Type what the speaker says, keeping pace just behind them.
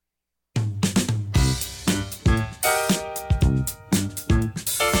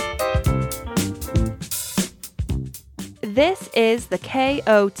This is the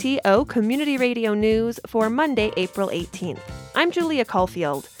KOTO Community Radio News for Monday, April 18th. I'm Julia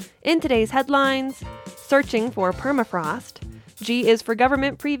Caulfield. In today's headlines, searching for permafrost, G is for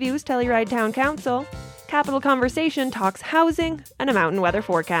Government previews Telluride Town Council, Capital Conversation talks housing, and a mountain weather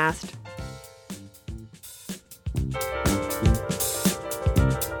forecast.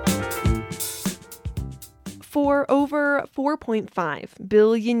 For over 4.5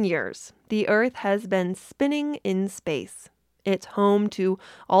 billion years, the Earth has been spinning in space. It's home to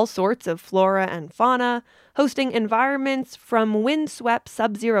all sorts of flora and fauna, hosting environments from windswept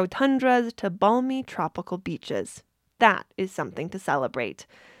sub-zero tundras to balmy tropical beaches. That is something to celebrate.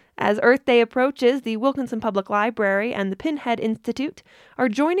 As Earth Day approaches, the Wilkinson Public Library and the Pinhead Institute are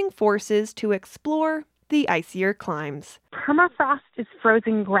joining forces to explore the icier climes. Permafrost is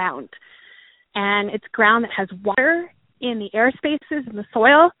frozen ground, and it's ground that has water in the air spaces in the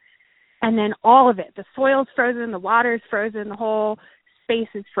soil, and then all of it. The soil's frozen, the water's frozen, the whole space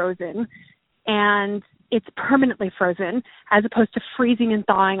is frozen, and it's permanently frozen as opposed to freezing and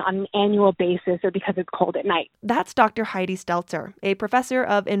thawing on an annual basis or because it's cold at night. That's Dr. Heidi Stelzer, a professor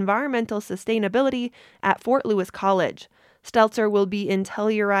of environmental sustainability at Fort Lewis College. Stelzer will be in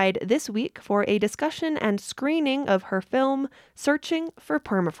Telluride this week for a discussion and screening of her film, Searching for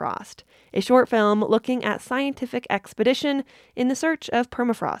Permafrost, a short film looking at scientific expedition in the search of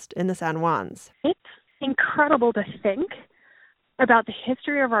permafrost in the San Juans. It's incredible to think about the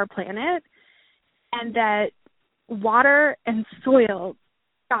history of our planet and that water and soil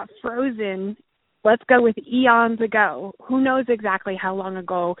got frozen, let's go with eons ago. Who knows exactly how long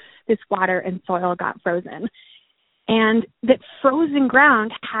ago this water and soil got frozen? And that frozen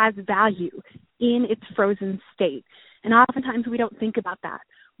ground has value in its frozen state. And oftentimes we don't think about that.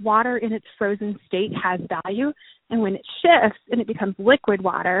 Water in its frozen state has value, and when it shifts and it becomes liquid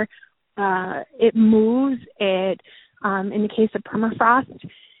water, it moves. In the case of permafrost,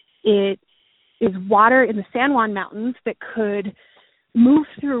 it is water in the San Juan Mountains that could move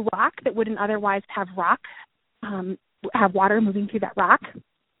through rock that wouldn't otherwise have have water moving through that rock.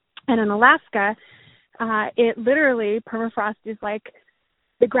 And in Alaska, it literally, permafrost is like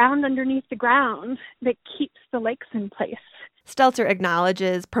the ground underneath the ground that keeps the lakes in place. Stelzer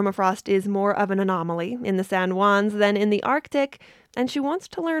acknowledges permafrost is more of an anomaly in the San Juans than in the Arctic, and she wants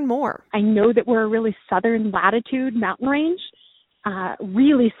to learn more. I know that we're a really southern latitude mountain range,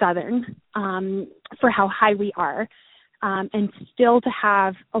 really southern for how high we are, and still to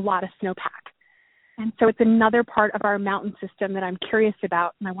have a lot of snowpack. And so it's another part of our mountain system that I'm curious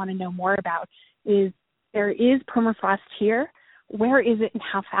about and I want to know more about is there is permafrost here. Where is it and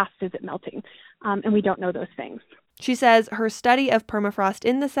how fast is it melting? And we don't know those things. She says her study of permafrost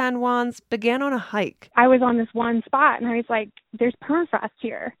in the San Juans began on a hike. I was on this one spot and I was like, there's permafrost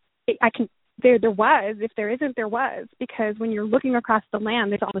here. There was. If there isn't, there was. Because when you're looking across the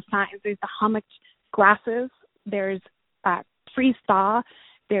land, there's all the signs. There's the hummocked grasses. There's freeze thaw.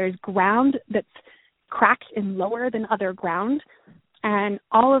 There's ground that's cracked and lower than other ground. And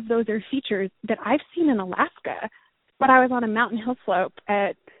all of those are features that I've seen in Alaska. But I was on a mountain hill slope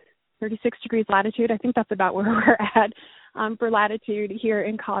at 36 degrees latitude. I think that's about where we're at for latitude here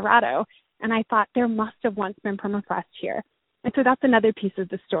in Colorado. And I thought there must have once been permafrost here. And so that's another piece of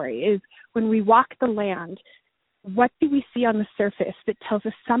the story is when we walk the land, what do we see on the surface that tells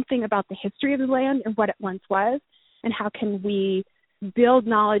us something about the history of the land and what it once was? And how can we build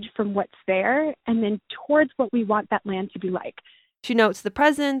knowledge from what's there and then towards what we want that land to be like? She notes the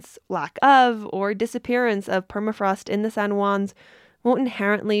presence, lack of, or disappearance of permafrost in the San Juans won't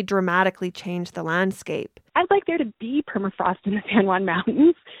inherently dramatically change the landscape. I'd like there to be permafrost in the San Juan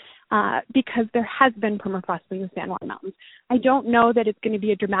Mountains because there has been permafrost in the San Juan Mountains. I don't know that it's going to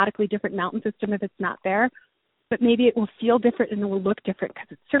be a dramatically different mountain system if it's not there, but maybe it will feel different and it will look different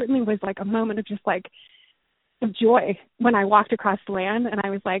because it certainly was like a moment of just like of joy when I walked across the land and I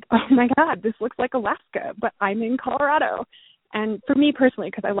was like, oh my God, this looks like Alaska, but I'm in Colorado. And for me personally,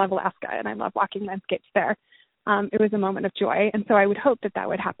 because I love Alaska and I love walking landscapes there, it was a moment of joy. And so I would hope that that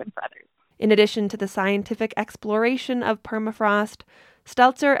would happen for others. In addition to the scientific exploration of permafrost,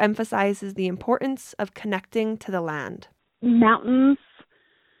 Stelzer emphasizes the importance of connecting to the land. Mountains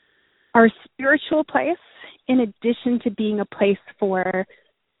are a spiritual place in addition to being a place for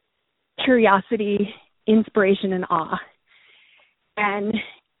curiosity, inspiration, and awe. And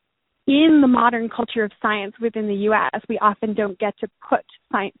in the modern culture of science within the U.S., we often don't get to put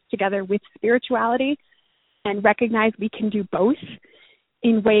science together with spirituality and recognize we can do both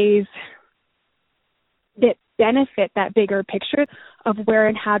in ways that benefit that bigger picture of where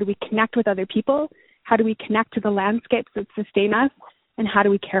and how do we connect with other people, how do we connect to the landscapes that sustain us, and how do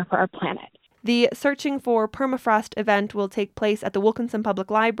we care for our planet. The Searching for Permafrost event will take place at the Wilkinson Public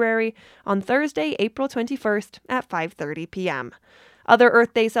Library on Thursday, April 21st at 5:30 p.m. Other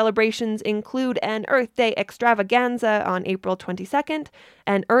Earth Day celebrations include an Earth Day extravaganza on April 22nd,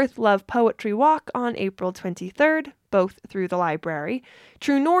 an Earth Love Poetry Walk on April 23rd, both through the library.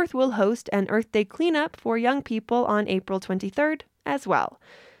 True North will host an Earth Day cleanup for young people on April 23rd as well.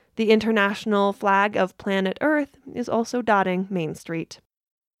 The international flag of planet Earth is also dotting Main Street.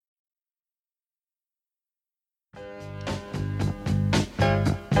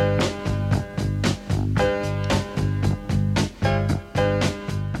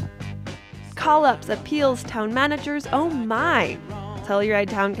 Call-ups, appeals, town managers, oh my! Telluride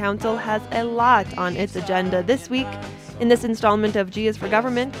Town Council has a lot on its agenda this week. In this installment of G is for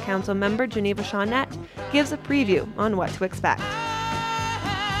Government, Council member Geneva Shawnette gives a preview on what to expect.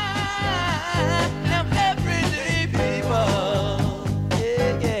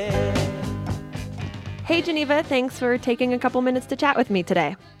 Hey Geneva, thanks for taking a couple minutes to chat with me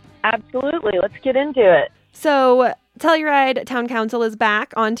today. Absolutely. Let's get into it. So, Telluride Town Council is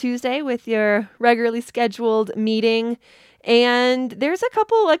back on Tuesday with your regularly scheduled meeting. And there's a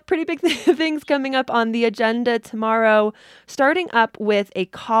couple pretty big things coming up on the agenda tomorrow, starting up with a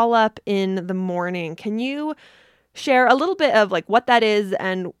call-up in the morning. Can you share a little bit of what that is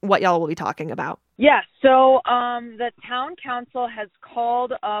and what y'all will be talking about? Yeah, so the town council has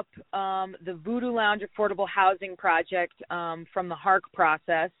called up the Voodoo Lounge Affordable Housing Project from the HARC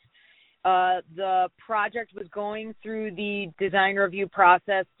process. The project was going through the design review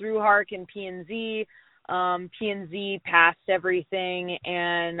process through HARC and P&Z. P&Z passed everything,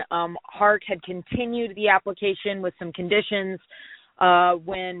 and HARC had continued the application with some conditions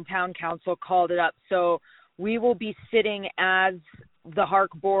when town council called it up. So we will be sitting as the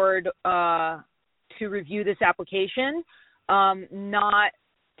HARC board to review this application, not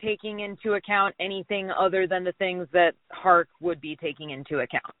taking into account anything other than the things that HARC would be taking into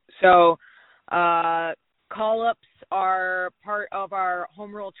account. So call-ups are part of our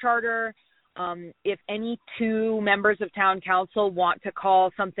home rule charter. If any two members of town council want to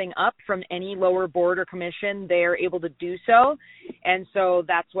call something up from any lower board or commission, they are able to do so. And so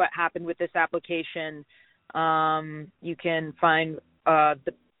that's what happened with this application. You can find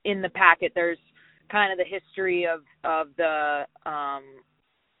in the packet, there's kind of the history of the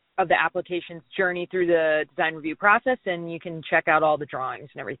application's journey through the design review process, and you can check out all the drawings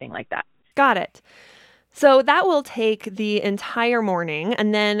and everything like that. Got it. So that will take the entire morning,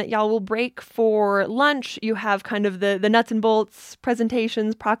 and then y'all will break for lunch. You have kind of the nuts and bolts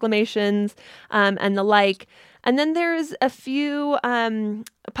presentations, proclamations, and the like. And then there's a few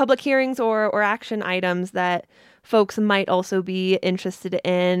public hearings or action items that folks might also be interested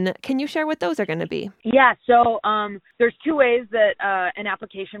in. Can you share what those are going to be? Yeah, so there's two ways that an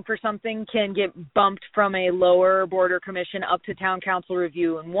application for something can get bumped from a lower board or commission up to town council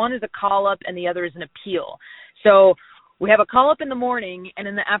review. And one is a call-up and the other is an appeal. So we have a call-up in the morning, and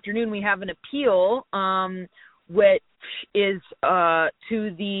in the afternoon we have an appeal, which is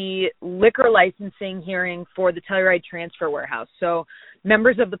to the liquor licensing hearing for the Telluride Transfer Warehouse. So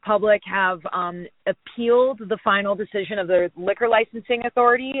members of the public have appealed the final decision of the liquor licensing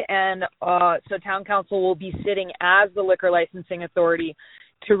authority, and so town council will be sitting as the liquor licensing authority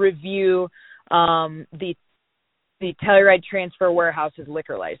to review the Telluride Transfer Warehouse's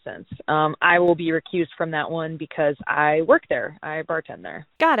liquor license. I will be recused from that one because I work there. I bartend there.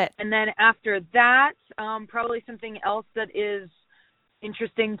 Got it. And then after that, probably something else that is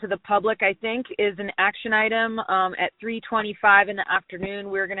interesting to the public, I think, is an action item. At 3:25 in the afternoon,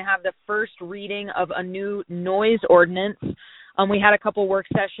 we're going to have the first reading of a new noise ordinance. We had a couple work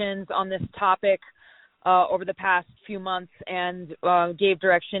sessions on this topic over the past few months and gave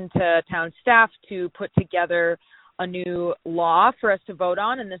direction to town staff to put together a new law for us to vote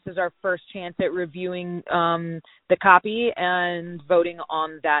on, and this is our first chance at reviewing the copy and voting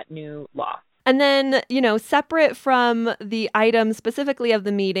on that new law. And then, separate from the item specifically of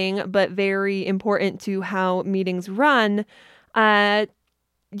the meeting, but very important to how meetings run,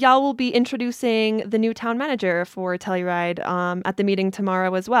 y'all will be introducing the new town manager for Telluride at the meeting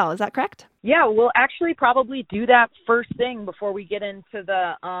tomorrow as well. Is that correct? Yeah, we'll actually probably do that first thing before we get into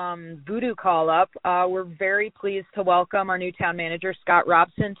the Voodoo call-up. We're very pleased to welcome our new town manager, Scott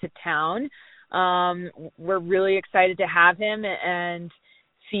Robson, to town. We're really excited to have him and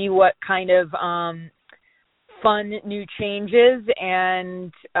see what kind of fun new changes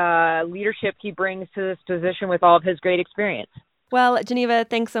and leadership he brings to this position with all of his great experience. Well, Geneva,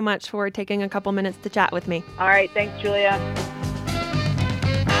 thanks so much for taking a couple minutes to chat with me. All right. Thanks, Julia.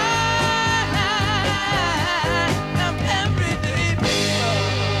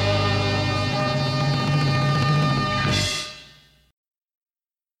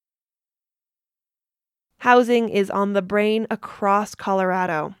 Housing is on the brain across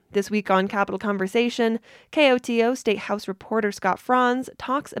Colorado. This week on Capitol Conversation, KOTO State House reporter Scott Franz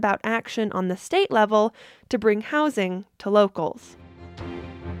talks about action on the state level to bring housing to locals.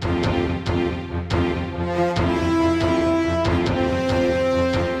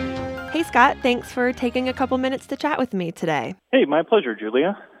 Hey, Scott, thanks for taking a couple minutes to chat with me today. Hey, my pleasure,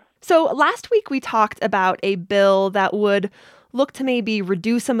 Julia. So last week we talked about a bill that would look to maybe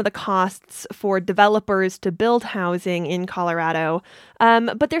reduce some of the costs for developers to build housing in Colorado.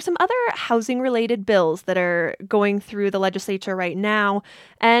 But there's some other housing-related bills that are going through the legislature right now.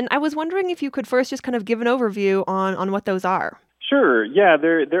 And I was wondering if you could first just kind of give an overview on what those are. Sure. Yeah,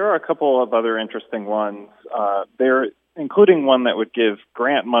 there are a couple of other interesting ones. They're including one that would give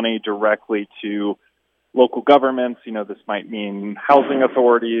grant money directly to local governments. This might mean housing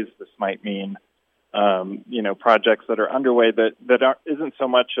authorities. This might mean projects that are underway that isn't so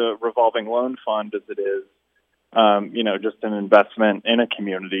much a revolving loan fund as it is, just an investment in a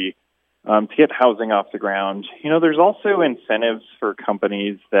community to get housing off the ground. There's also incentives for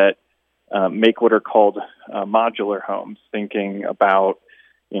companies that make what are called modular homes, thinking about,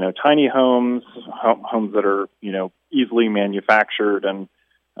 tiny homes that are, easily manufactured and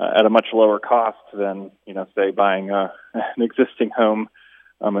at a much lower cost than, say, buying an existing home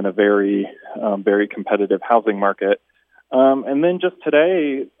in a very, very competitive housing market. And then just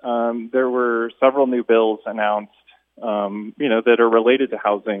today, there were several new bills announced, that are related to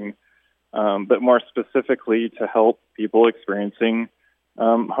housing, but more specifically to help people experiencing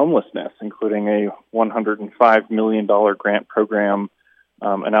homelessness, including a $105 million grant program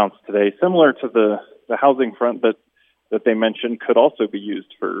announced today, similar to the housing front, but that they mentioned could also be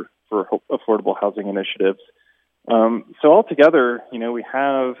used for affordable housing initiatives. So altogether, we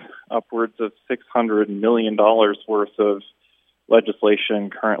have upwards of $600 million worth of legislation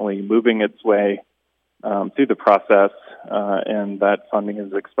currently moving its way through the process, and that funding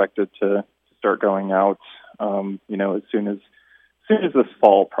is expected to start going out, as soon as this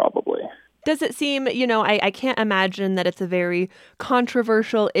fall, probably. Does it seem, I can't imagine that it's a very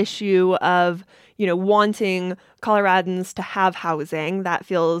controversial issue of, wanting Coloradans to have housing. That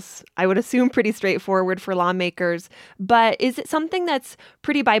feels, I would assume, pretty straightforward for lawmakers. But is it something that's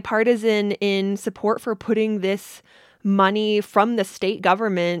pretty bipartisan in support for putting this money from the state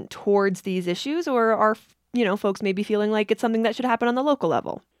government towards these issues? Or are, folks maybe feeling like it's something that should happen on the local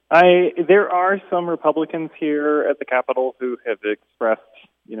level? There are some Republicans here at the Capitol who have expressed,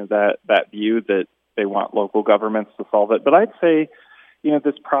 that view that they want local governments to solve it. But I'd say,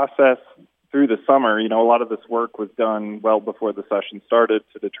 this process through the summer, a lot of this work was done well before the session started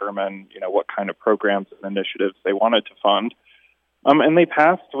to determine, what kind of programs and initiatives they wanted to fund. And they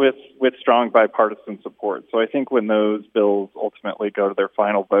passed with strong bipartisan support. So I think when those bills ultimately go to their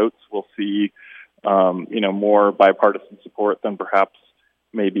final votes, we'll see, more bipartisan support than perhaps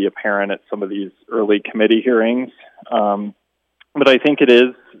may be apparent at some of these early committee hearings. But I think it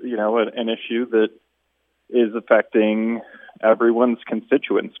is, an issue that is affecting everyone's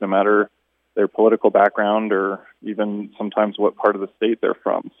constituents, no matter their political background or even sometimes what part of the state they're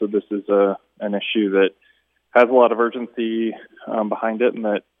from. So this is an issue that has a lot of urgency behind it, and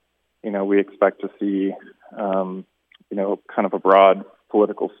that, we expect to see, kind of a broad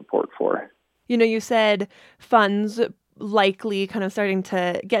political support for. You said funds likely kind of starting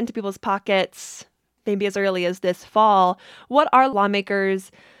to get into people's pockets maybe as early as this fall. What are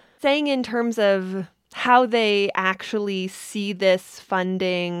lawmakers saying in terms of how they actually see this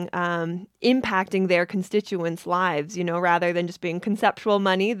funding impacting their constituents' lives, rather than just being conceptual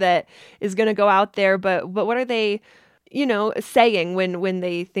money that is going to go out there? But what are they, saying when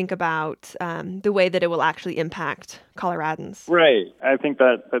they think about the way that it will actually impact Coloradans? Right. I think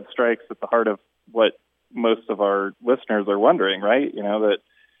that strikes at the heart of what most of our listeners are wondering, right? That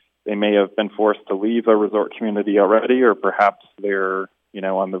they may have been forced to leave a resort community already, or perhaps they're,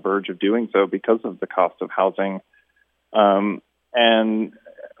 on the verge of doing so because of the cost of housing. And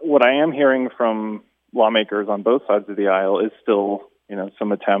what I am hearing from lawmakers on both sides of the aisle is still,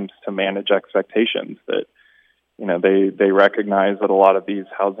 some attempts to manage expectations that, they recognize that a lot of these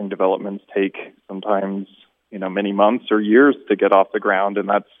housing developments take sometimes, many months or years to get off the ground. And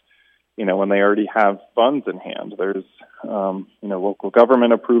that's, when they already have funds in hand. There's, local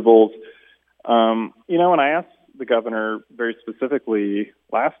government approvals. And I asked the governor very specifically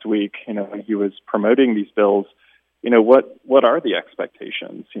last week, when he was promoting these bills, what are the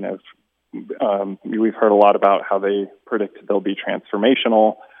expectations? We've heard a lot about how they predict they'll be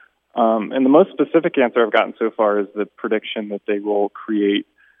transformational. And the most specific answer I've gotten so far is the prediction that they will create,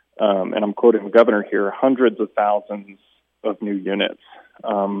 and I'm quoting the governor here, hundreds of thousands of new units.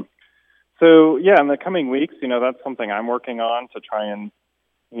 So, yeah, in the coming weeks, that's something I'm working on to try and,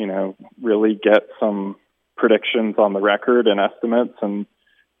 really get some predictions on the record and estimates and,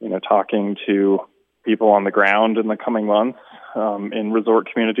 talking to people on the ground in the coming months in resort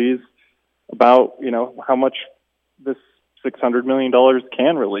communities about, how much this $600 million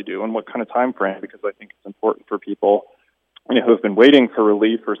can really do and what kind of time frame, because I think it's important for people who have been waiting for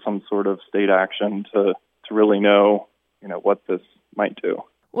relief or some sort of state action to really know, what this might do.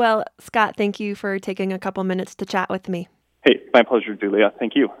 Well, Scott, thank you for taking a couple minutes to chat with me. Hey, my pleasure, Julia.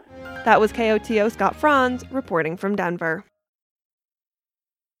 Thank you. That was KOTO Scott Franz reporting from Denver.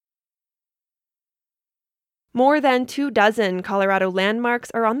 More than 24 Colorado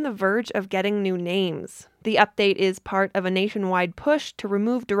landmarks are on the verge of getting new names. The update is part of a nationwide push to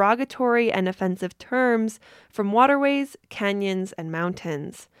remove derogatory and offensive terms from waterways, canyons, and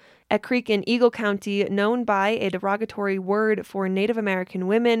mountains. A creek in Eagle County known by a derogatory word for Native American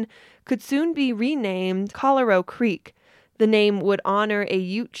women could soon be renamed Colorado Creek. The name would honor a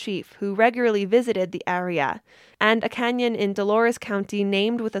Ute chief who regularly visited the area. And a canyon in Dolores County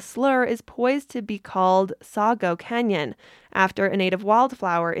named with a slur is poised to be called Sago Canyon, after a native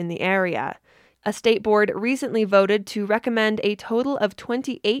wildflower in the area. A state board recently voted to recommend a total of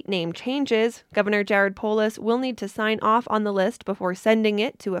 28 name changes. Governor Jared Polis will need to sign off on the list before sending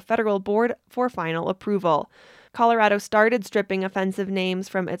it to a federal board for final approval. Colorado started stripping offensive names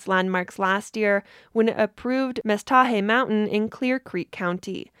from its landmarks last year when it approved Mestahe Mountain in Clear Creek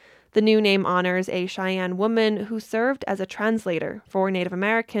County. The new name honors a Cheyenne woman who served as a translator for Native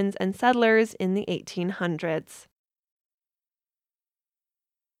Americans and settlers in the 1800s.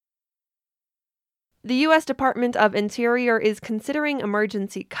 The U.S. Department of Interior is considering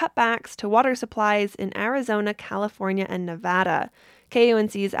emergency cutbacks to water supplies in Arizona, California, and Nevada.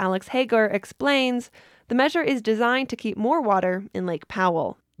 KUNC's Alex Hager explains the measure is designed to keep more water in Lake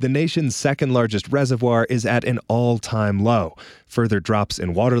Powell. The nation's second largest reservoir is at an all-time low. Further drops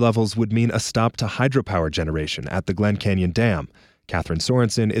in water levels would mean a stop to hydropower generation at the Glen Canyon Dam. Catherine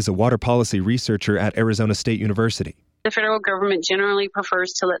Sorensen is a water policy researcher at Arizona State University. The federal government generally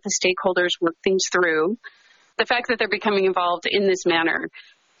prefers to let the stakeholders work things through. The fact that they're becoming involved in this manner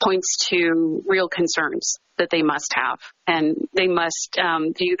points to real concerns that they must have. And they must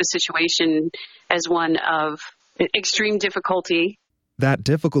view the situation as one of extreme difficulty. That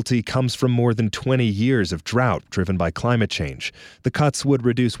difficulty comes from more than 20 years of drought driven by climate change. The cuts would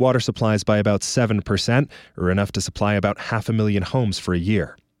reduce water supplies by about 7%, or enough to supply about 500,000 homes for a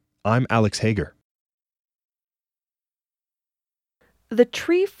year. I'm Alex Hager. The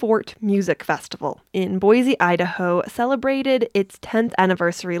Treefort Music Festival in Boise, Idaho celebrated its 10th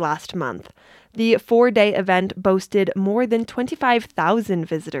anniversary last month. The 4-day event boasted more than 25,000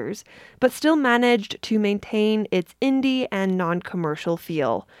 visitors, but still managed to maintain its indie and non-commercial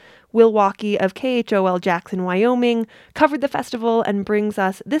feel. Will Walkie of KHOL Jackson, Wyoming, covered the festival and brings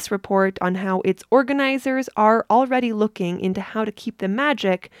us this report on how its organizers are already looking into how to keep the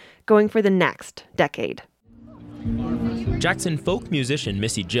magic going for the next decade. Jackson folk musician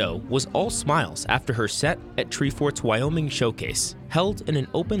Missy Joe was all smiles after her set at Treefort's Wyoming Showcase, held in an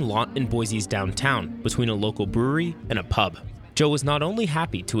open lot in Boise's downtown between a local brewery and a pub. Joe was not only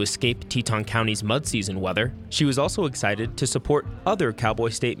happy to escape Teton County's mud season weather, she was also excited to support other Cowboy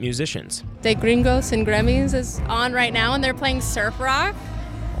State musicians. De Gringos and Grammys is on right now, and they're playing surf rock.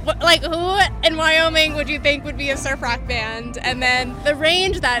 Like, who in Wyoming would you think would be a surf rock band? And then the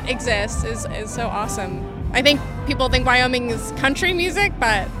range that exists is so awesome. I think people think Wyoming is country music,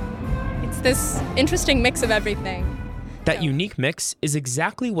 but it's this interesting mix of everything. That unique mix is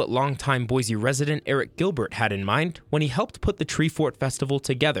exactly what longtime Boise resident Eric Gilbert had in mind when he helped put the Treefort Festival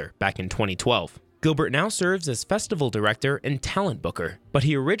together back in 2012. Gilbert now serves as festival director and talent booker, but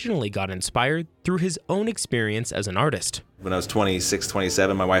he originally got inspired through his own experience as an artist. When I was 26,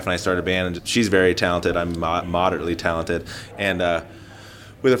 27, my wife and I started a band, and she's very talented. I'm moderately talented. And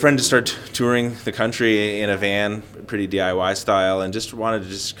with a friend to start touring the country in a van, pretty DIY style, and just wanted to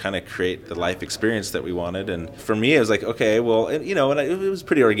just kind of create the life experience that we wanted. And for me, it was like, okay, well, and it was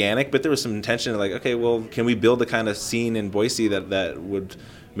pretty organic, but there was some intention, like, okay, well, can we build the kind of scene in Boise that would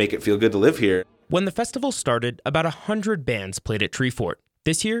make it feel good to live here? When the festival started, about 100 bands played at Treefort.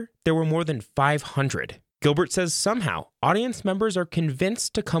 This year, there were more than 500. Gilbert says somehow, audience members are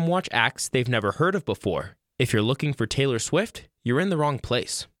convinced to come watch acts they've never heard of before. If you're looking for Taylor Swift, you're in the wrong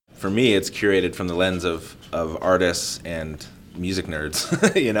place. For me, it's curated from the lens of artists and music nerds,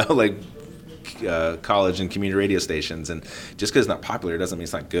 like college and community radio stations. And just because it's not popular doesn't mean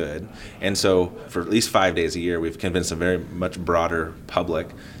it's not good. And so for at least 5 days a year, we've convinced a very much broader public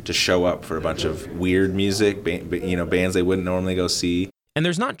to show up for a bunch of weird music, bands they wouldn't normally go see. And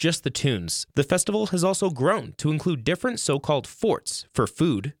there's not just the tunes. The festival has also grown to include different so-called forts for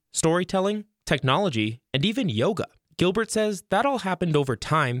food, storytelling, technology, and even yoga. Gilbert says that all happened over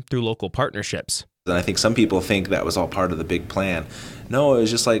time through local partnerships. And I think some people think that was all part of the big plan. No, it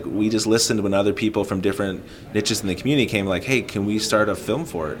was just like we just listened when other people from different niches in the community came like, hey, can we start a film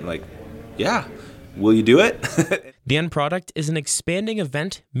for it? And like, yeah, will you do it? The end product is an expanding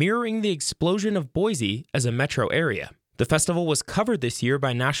event mirroring the explosion of Boise as a metro area. The festival was covered this year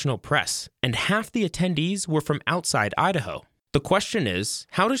by national press, and half the attendees were from outside Idaho. The question is,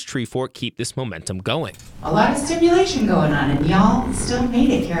 how does Treefort keep this momentum going? A lot of stimulation going on, and y'all still made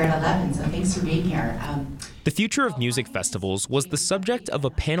it here at 11, so thanks for being here. The future of music festivals was the subject of a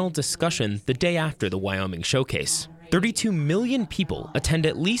panel discussion the day after the Wyoming Showcase. 32 million people attend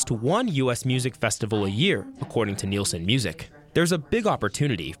at least one U.S. music festival a year, according to Nielsen Music. There's a big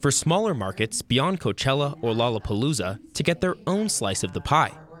opportunity for smaller markets beyond Coachella or Lollapalooza to get their own slice of the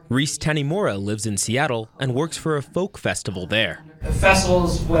pie. Reese Tanimura lives in Seattle and works for a folk festival there. The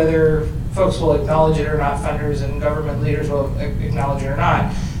festivals, whether folks will acknowledge it or not, funders and government leaders will acknowledge it or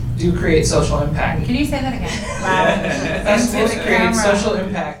not, do create social impact. Can you say that again? Festivals create social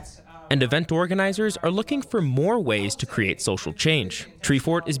impact. And event organizers are looking for more ways to create social change.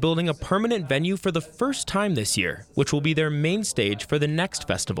 Treefort is building a permanent venue for the first time this year, which will be their main stage for the next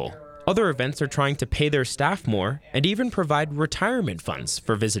festival. Other events are trying to pay their staff more and even provide retirement funds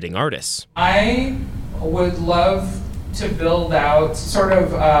for visiting artists. I would love to build out sort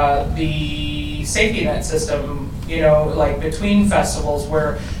of the safety net system, like between festivals,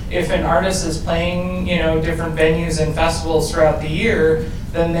 where if an artist is playing, different venues and festivals throughout the year,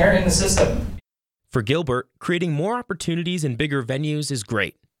 then they're in the system. For Gilbert, creating more opportunities in bigger venues is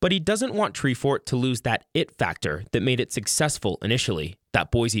great, but he doesn't want Treefort to lose that it factor that made it successful initially,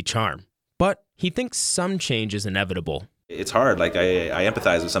 that Boise charm. But he thinks some change is inevitable. It's hard. Like I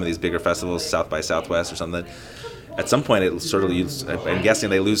empathize with some of these bigger festivals, South by Southwest or something. At some point, it sort of I'm guessing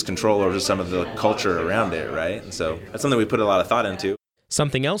they lose control over some of the culture around it, right? And so that's something we put a lot of thought into.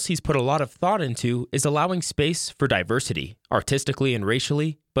 Something else he's put a lot of thought into is allowing space for diversity, artistically and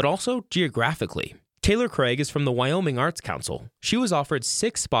racially, but also geographically. Taylor Craig is from the Wyoming Arts Council. She was offered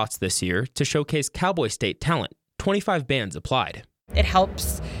 6 spots this year to showcase Cowboy State talent. 25 bands applied. It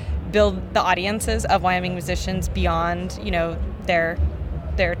helps build the audiences of Wyoming musicians beyond, their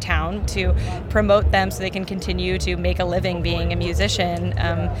town, to promote them so they can continue to make a living being a musician,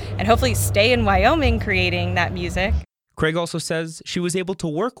 and hopefully stay in Wyoming creating that music. Craig also says she was able to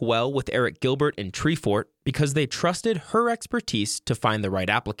work well with Eric Gilbert and Treefort because they trusted her expertise to find the right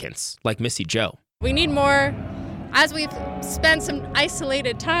applicants, like Missy Joe. We need more, as we've spent some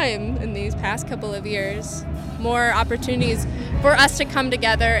isolated time in these past couple of years, more opportunities for us to come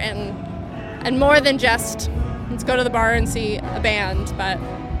together and more than just, let's go to the bar and see a band, but,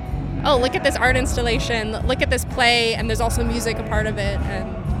 oh, look at this art installation, look at this play, and there's also music a part of it,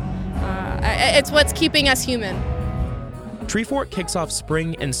 and it's what's keeping us human. Treefort kicks off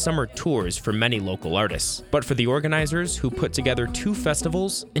spring and summer tours for many local artists. But for the organizers who put together 2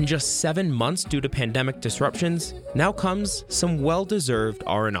 festivals in just 7 months due to pandemic disruptions, now comes some well-deserved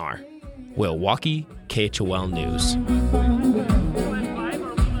R&R. Will Walkie, KHOL News.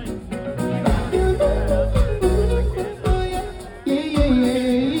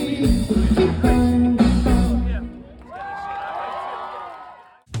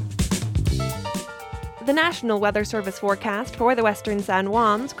 The National Weather Service forecast for the western San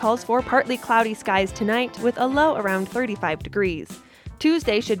Juans calls for partly cloudy skies tonight with a low around 35 degrees.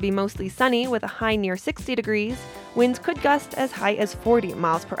 Tuesday should be mostly sunny with a high near 60 degrees. Winds could gust as high as 40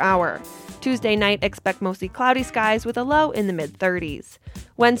 miles per hour. Tuesday night, expect mostly cloudy skies with a low in the mid-30s.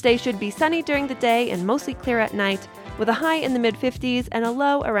 Wednesday should be sunny during the day and mostly clear at night with a high in the mid-50s and a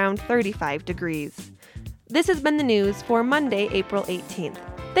low around 35 degrees. This has been the news for Monday, April 18th.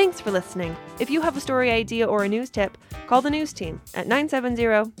 Thanks for listening. If you have a story idea or a news tip, call the news team at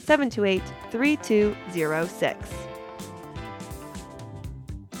 970-728-3206.